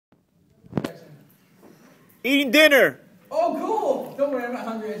Eating dinner. Oh, cool. Don't worry, I'm not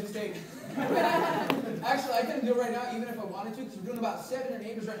hungry. I just ate. Actually, I couldn't do it right now, even if I wanted to, because we're doing about 7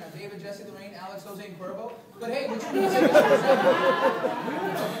 neighbors right now. David, Jesse, Lorraine, Alex, Jose, and Cuervo. But hey, what you doing?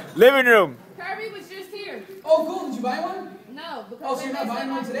 Living room. Kirby was just here. Oh, cool. Did you buy one? No, because oh, so you're not buying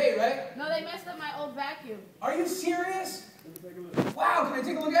one today, right? No, they messed up my old vacuum. Are you serious? Wow, can I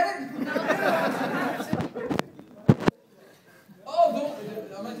take a look at it? Oh, don't.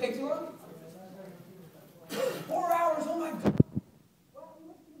 I'm going to take too long? 4 hours, oh my God.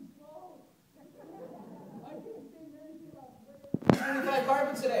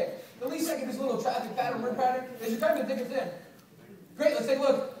 Carbon today. The least second is a little traffic pattern, rip pattern. Is your carbon thick or thin? Great, let's take a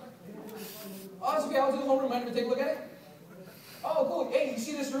look. Oh, it's okay, I'll do the whole room. Mind if I take a look at it? Oh, cool. Hey, you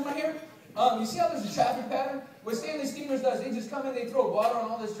see this room right here? You see how there's a traffic pattern? What Stanley Steamers does, they just come in, they throw water on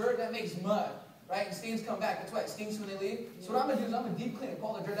all this dirt, that makes mud. Right? And stains come back. That's why it stinks when they leave. So what I'm going to do is I'm going to deep clean it,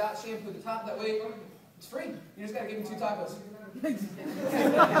 pull the dirt out, shampoo the top. That way, it's free. You just got to give me 2 tacos.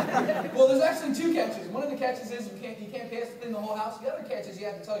 Well, there's actually 2 catches. One of the catches is you can't pay us to clean the whole house. The other catch is you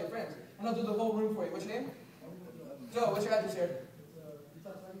have to tell your friends. And I'll do the whole room for you. What's your name? Joe, what's your address here?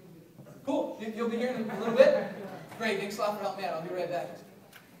 Cool. You'll be here in a little bit? Great. Thanks a lot for helping me out. I'll be right back.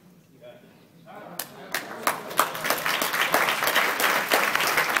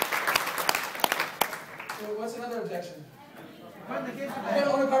 So what's another objection? You want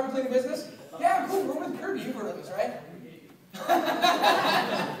to own a carpet cleaning business? Yeah, cool. We're with Kirby. You've heard of us, right?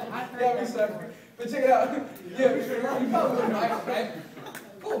 Yeah, we suck. But check it out. Yeah, you probably wouldn't buy one, right?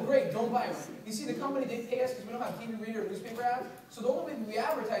 Cool, great. Don't buy one. You see, the company, they pay us because we don't have TV reader or newspaper ads. So the only way we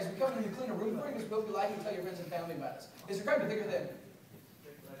advertise, we come in and we clean a room for you because we hope you like it and tell your friends and family about us. Is your carpet thick or thin?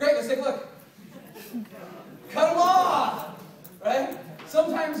 Great, let's take a look. Cut them off! Right?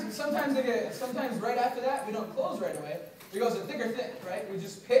 Sometimes right after that, we don't close right away. We go, is it thick or thin, right? We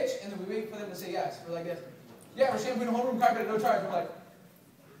just pitch, and then we wait for them to say yes. We're like this. Yeah, we're shampooing the whole room carpet at no charge. We're like,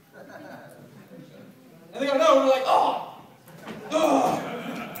 and they go, no, and we're like, oh! Ugh.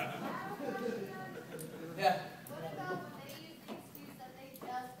 Yeah. What about when they use the excuse that they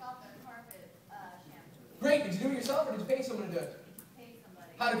just got their carpet shampoo? Great, did you do it yourself, or did you pay someone to do it? Pay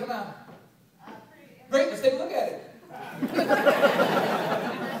somebody. How'd it come out? Pretty Great, let's take a look at it.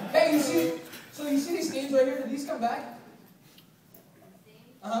 Hey, you see these stains right here? Did these come back?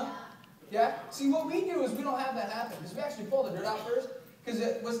 Uh-huh. Yeah? See, what we do is we don't have that happen, because we actually pull the dirt out first. Because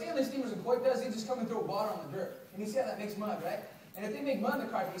what Stanley Steamers and Coit does, they just come and throw water on the dirt. And you see how that makes mud, right? And if they make mud in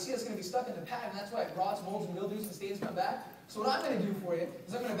the carpet, you see it's going to be stuck in the pad, and that's why it rots, molds, and mildews, and stains come back. So what I'm going to do for you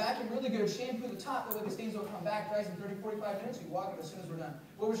is I'm going to vacuum really good, shampoo the top, that way the stains don't come back, dries in 30-45 minutes. You can walk it as soon as we're done.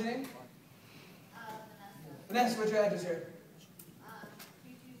 What was your name? Vanessa. Vanessa, what's your address here?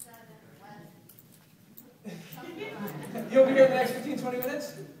 227 West. You'll be here in the next 15-20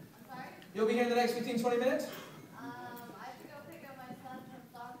 minutes? I'm sorry? You'll be here in the next 15-20 minutes? I have to go pick up my son from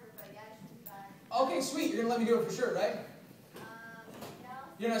soccer, but yeah, I should be back. Okay, sweet. You're going to let me do it for sure, right? No.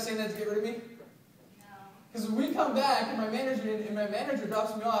 You're not saying that to get rid of me? No. Because when we come back and my manager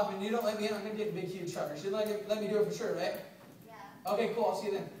drops me off and you don't let me in, I'm going to get a big, huge charge. You'll let me do it for sure, right? Yeah. Okay, cool. I'll see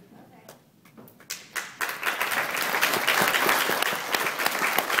you then. Okay.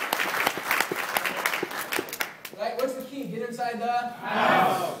 Right? What's the key? Get inside the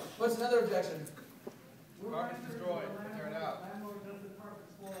house. What's another objection? Carpet's destroyed. Tear it out.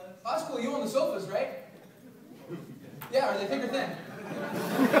 Oh, that's cool. You own the sofas, right? Yeah, are they thick or thin?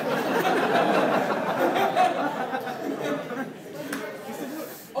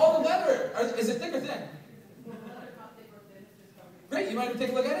 Oh, the leather. Is it thick or thin? Great. You mind if we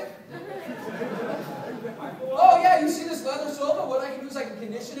take a look at it? Oh, yeah. You see this leather sofa? What I can do is I can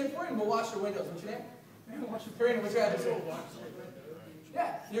condition it for you and we'll wash your windows. What's your name? Karina, what's your address?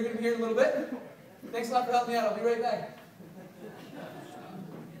 Yeah. You're going to be here in a little bit? Thanks a lot for helping me out. I'll be right back.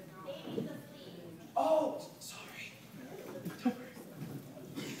 Oh, sorry. Don't worry.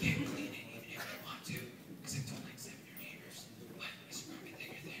 You can't clean it even if you want to, because I told like 7 of your neighbors. What? Is your carpet thick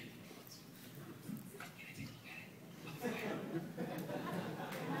or thin? Can I take a look at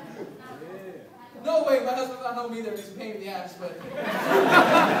it? No way, my husband's not home either. He's a pain in the ass, but.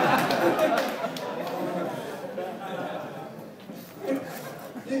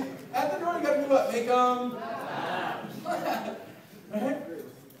 At the door, you gotta do what? Make Right?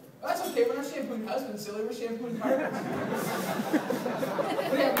 That's okay, we're not shampooing husbands, silly, we're shampooing carpets.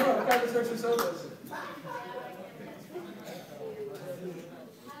 What do you have more? Carpet search and sofas.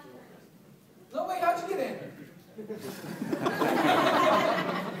 No way, how'd you get in?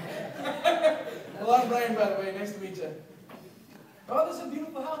 Well, I'm Brian, by the way, nice to meet you. Oh, this is a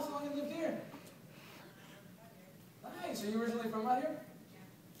beautiful house, how long have you lived here? Nice, are you originally from out here?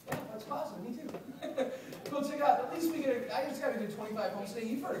 Yeah, that's awesome, me too. Cool. to do 25 homes today.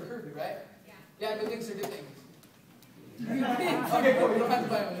 You've heard of Kirby, right? Yeah, good things are good things. Okay, cool. You don't have to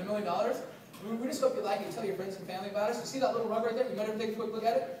buy them. They're $1 million. We just hope you like it. You tell your friends and family about us. You see that little rug right there? You might ever take a quick look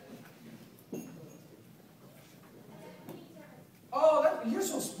at it. Oh, you're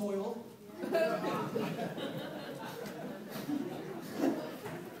so spoiled.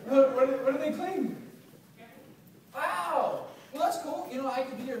 What do they clean? Wow. Well, that's cool. You know, I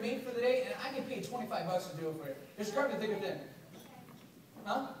could be your maid for the day, and I get paid $25 to do it for you. There's a carpet thick or thin.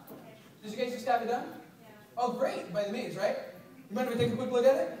 Huh? Did you guys just have it done? Yeah. Oh, great. By the maids, right? You mind if we take a quick look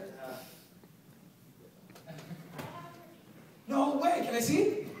at it? No way. Can I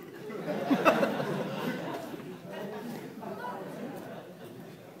see?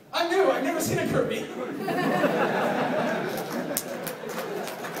 I'm new. I've never seen a Kirby.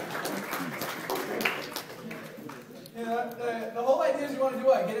 The whole idea is you want to do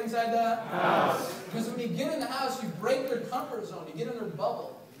what? Get inside the house. Because when you get in the house, you break their comfort zone. You get in their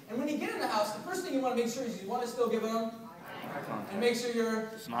bubble. And when you get in the house, the first thing you want to make sure is you want to still give them and make sure you're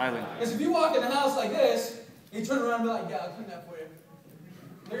smiling. Because if you walk in the house like this, you turn around and be like, yeah, I'll clean that for you.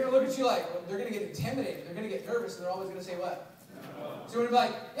 They're going to look at you like, well, they're going to get intimidated. They're going to get nervous, and they're always going to say what? So you want to be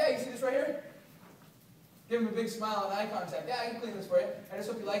like, yeah, you see this right here? Give them a big smile and eye contact. Yeah, I can clean this for you. I just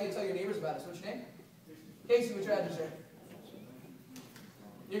hope you like it. Tell your neighbors about it. So what's your name? Casey, what's your address, sir?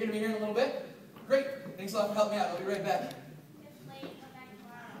 You're going to be here in a little bit? Great. Thanks a lot for helping me out. I'll be right back.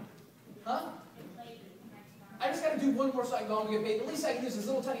 Huh? I just got to do one more so I can go home and get paid. At least I can use this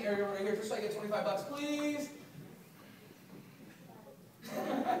little tiny area right here just so I get $25, please.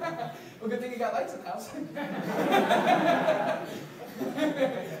 Well, good thing you got lights in the house.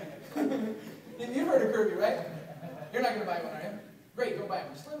 You've heard of Kirby, right? You're not going to buy one, are you? Great, go buy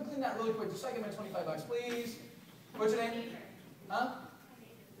one. Just let me clean that really quick just so I get my $25, please. What's your name? Huh?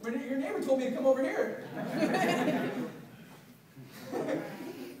 Your neighbor told me to come over here.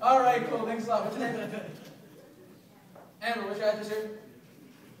 All right, cool. Thanks a lot. What's your name? Amber, what's your address here?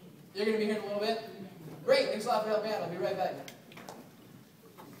 You're going to be here in a little bit? Great. Thanks a lot for helping me out. I'll be right back.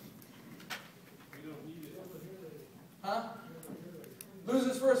 Huh?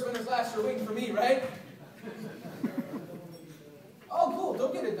 Losers first, winners last. You're waiting for me, right? Oh, cool.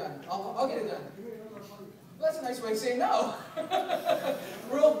 Don't get it done. I'll get it done. Well, that's a nice way of saying no.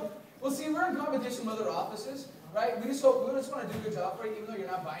 Well, see, we're in competition with other offices, right? We just want to do a good job for you, even though you're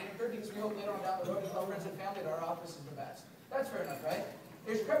not buying a Kirby, because we hope later on down the road, you tell friends and family that our office is the best. That's fair enough, right?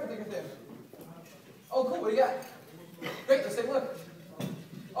 Here's your carpet thicker thin. Oh, cool. What do you got? Great. Let's take a look.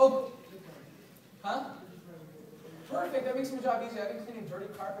 Oh, huh? Perfect. That makes my job easy. I've been cleaning dirty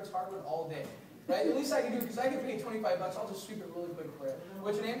carpets, hardwood all day, right? The least I can do, because I get paid $25, I'll just sweep it really quick for you.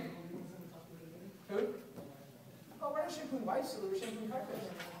 What's your name? Who? Oh, we're not shampooing whites, so we're shampooing carpets.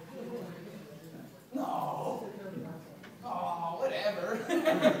 No. Oh, whatever.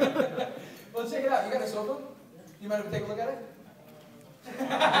 Well, check it out. You got a sofa? You mind if we take a look at it?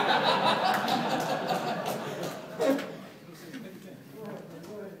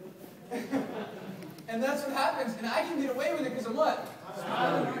 And that's what happens. And I can get away with it because I'm what?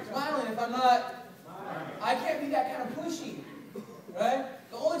 Smiling. If I'm not, I can't be that kind of pushy. Right?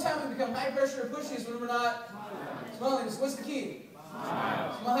 The only time we become high pressure or pushy is when we're not smiling. So what's the key?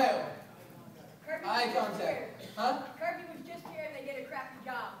 Smile. Eye contact. Huh? Kirby was just here and they did a crappy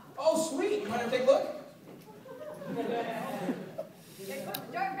job. Oh, sweet. You mind if I take a look? They put the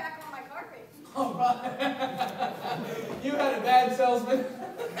dirt back on my carpet. Oh, right. You had a bad salesman.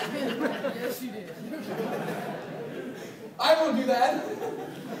 Yes, you did. I won't do that.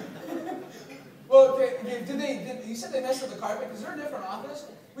 Well, you said they messed with the carpet? Because they're a different office.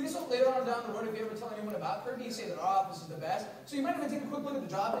 We just hope later on down the road, if you ever tell anyone about Kirby, you say that our office is the best. So you might even take a quick look at the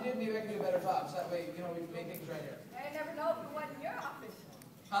job they did. Maybe I can do a better job. So that way, you know, we can make things right here. I never know if it wasn't your office.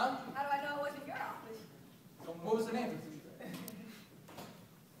 Huh? How do I know it wasn't your office? What was the name?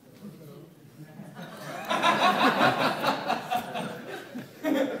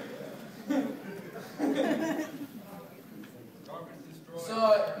 So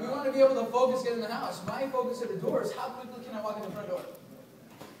we want to be able to focus, get in the house. My focus at the door is how quickly can I walk in the front door?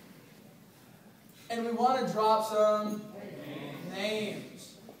 And we want to drop some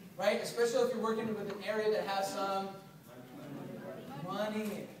names, right? Especially if you're working with an area that has some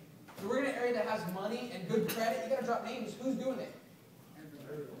money. If you're working in an area that has money and good credit, you got to drop names. Who's doing it?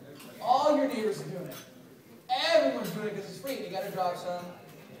 All your neighbors are doing it. Everyone's doing it because it's free. And you got to drop some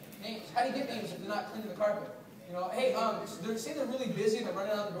names. How do you get names if they're not cleaning the carpet? You know, hey, say they're really busy and they're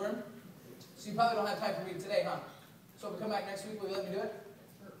running out the door, so you probably don't have time for me today, huh? So if we come back next week, will you let me do it?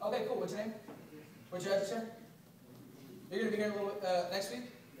 Okay, cool. What's your name? What's your address, sir? You're going to be here in a little next week?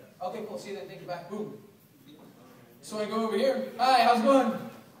 Okay, cool. See you then. Thank you. Bye. Boom. So I go over here. Hi, how's it going?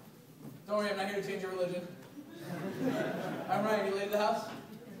 Don't worry, I'm not here to change your religion. I'm Ryan, you late at the house?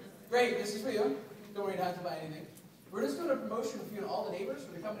 Great, this is for you. Don't worry, you don't have to buy anything. We're just doing a promotion for you and all the neighbors,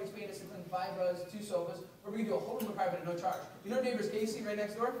 where the company's paying us to clean 5 rugs, 2 sofas, or we can do a whole room of carpet at no charge. You know neighbors Casey right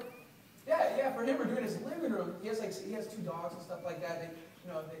next door? Yeah, for him we're doing his living room. He has 2 dogs and stuff like that.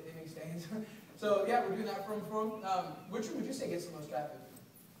 They make stains. So yeah, we're doing that for him. Which room would you say gets the most traffic?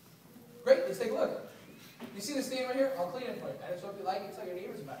 Great, let's take a look. You see the stain right here? I'll clean it for you. So if you like it, tell your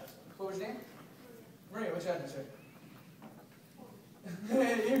neighbors about it. What was your name? Maria, what's your address, sir?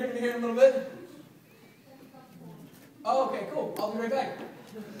 You're going to be here in a little bit? Oh, okay, cool. I'll be right back.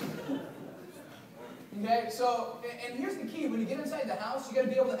 Okay, so, and here's the key. When you get inside the house, you got to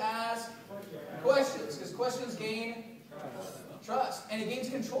be able to ask questions, because questions gain trust, and it gains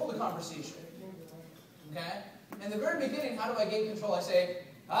control of the conversation. Okay? In the very beginning, how do I gain control? I say,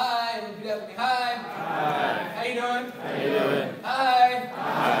 hi, repeat after me. Hi. Hi. How you doing? How you doing? Hi.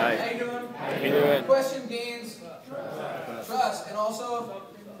 Hi. How you doing? How you doing? Question gains trust and also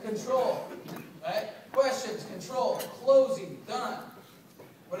control. Right? Questions, control, closing, done.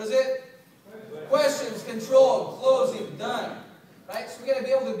 What is it? Questions, control, closing, done. Right? So we got to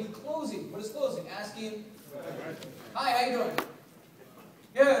be able to be closing. What is closing? Asking, hi, how you doing?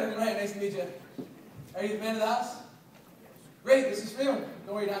 Good. Right, nice to meet you. Are you the man of the house? Great, this is for you.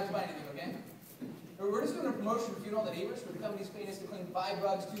 Don't worry, you don't have to buy anything, okay? We're just doing a promotion for you and all the neighbors, where the company's paying us to clean 5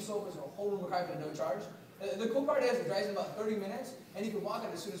 rugs, 2 sofas, or a whole room of carpet at no charge. The cool part is it dries in about 30 minutes, and you can walk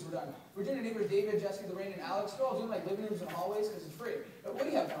it as soon as we're done. We're doing neighbors David, Jessica, Lorraine, and Alex. They're all doing like living rooms and hallways because it's free. But what do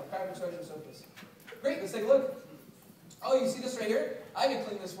you have now? Carpet, chairs, and sofas. Great, let's take a look. Oh, you see this right here? I can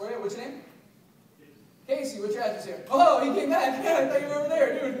clean this for you. What's your name? Casey, what's your address here? Oh, he came back. Yeah, I thought you were over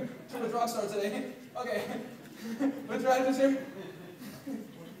there, dude. Too much rock star today. Okay. What's your address here?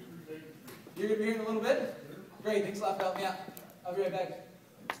 You're going to be here in a little bit? Great, thanks a lot for helping me out. I'll be right back.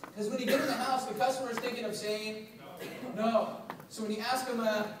 Because when you get in the house, the customer is thinking of saying no. So when you ask them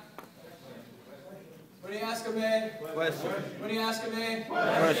question,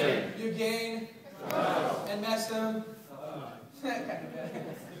 you gain and mess them.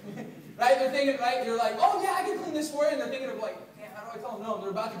 Right? They're thinking, right? You're like, oh yeah, I can clean this for you. And they're thinking of like, damn, how do I tell them no? And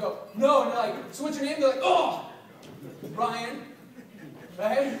they're about to go, no. And you're like, so what's your name? They're like, oh, Brian.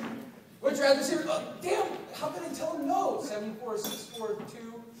 Right? What's your address here? Oh, damn, how can I tell them no?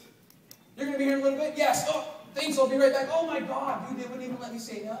 74642. You're going to be here in a little bit? Yes. Oh, thanks, I'll be right back. Oh my God, dude, they wouldn't even let me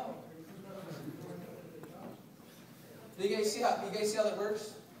say no. Do you guys see how that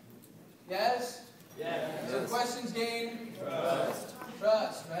works? Yes? Yes. So questions gain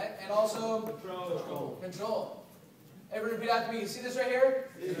trust, right? And also control. Everyone repeat after me. You see this right here?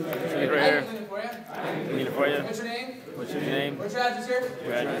 I can clean it for you. Clean it for you. What's your name? What's your name? What's your address here?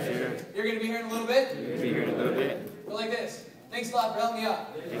 Your address here. You're going to be here in a little bit? You're going to be here in a little bit. Go like this. Thanks a lot for helping me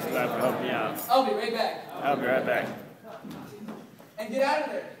out. Thanks a lot for helping me out. I'll be right back. I'll be right back. And get out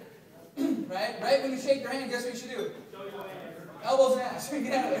of there. Right when you shake your hand, guess what you should do? Elbows and ass.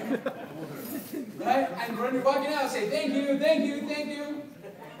 Get out of there. Right? And when you're walking out, say thank you, thank you, thank you.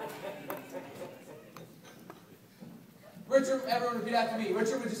 Which room, everyone repeat after me. Which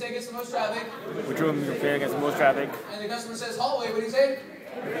room would you say gets the most traffic? Which room would you say gets the most traffic? And the customer says hallway. What do you say?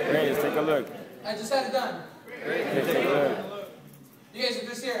 Great, let's take a look. I just had it done. Let's take a look. You guys are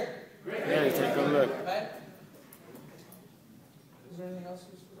just here. Yeah, let's take a look. Right? Is there anything else?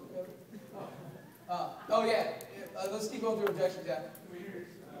 Oh yeah. Let's keep going through objections, yeah.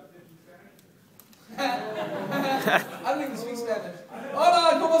 I don't even speak Spanish.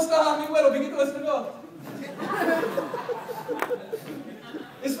 Hola, ¿cómo está, mi güero? Viejito español.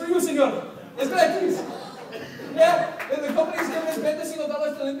 It's for you, señor. Es gratis. Yeah, the company's giving us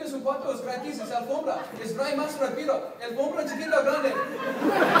 $25 to limpia su cuarto. Es gratis. Es alfombra. Es dry más rápido. Alfombra chiquita o grande.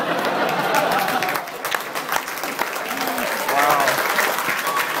 Wow.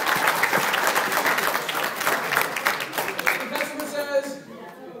 The customer says,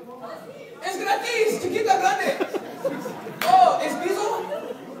 es gratis. Chiquita o grande. Oh, es piso?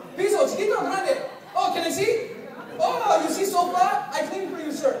 Piso, chiquito o grande. Oh, can I see? Oh, you see so far? I clean for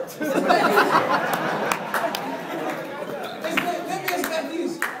you, sir. Es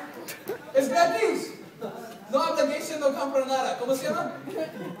gratis. Es gratis. No obligation, no compra nada. ¿Cómo se llama?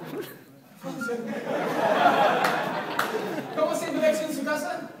 ¿Cómo se dirección en su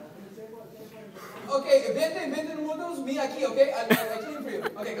casa? Ok, venden números, mira aquí, ok. Aquí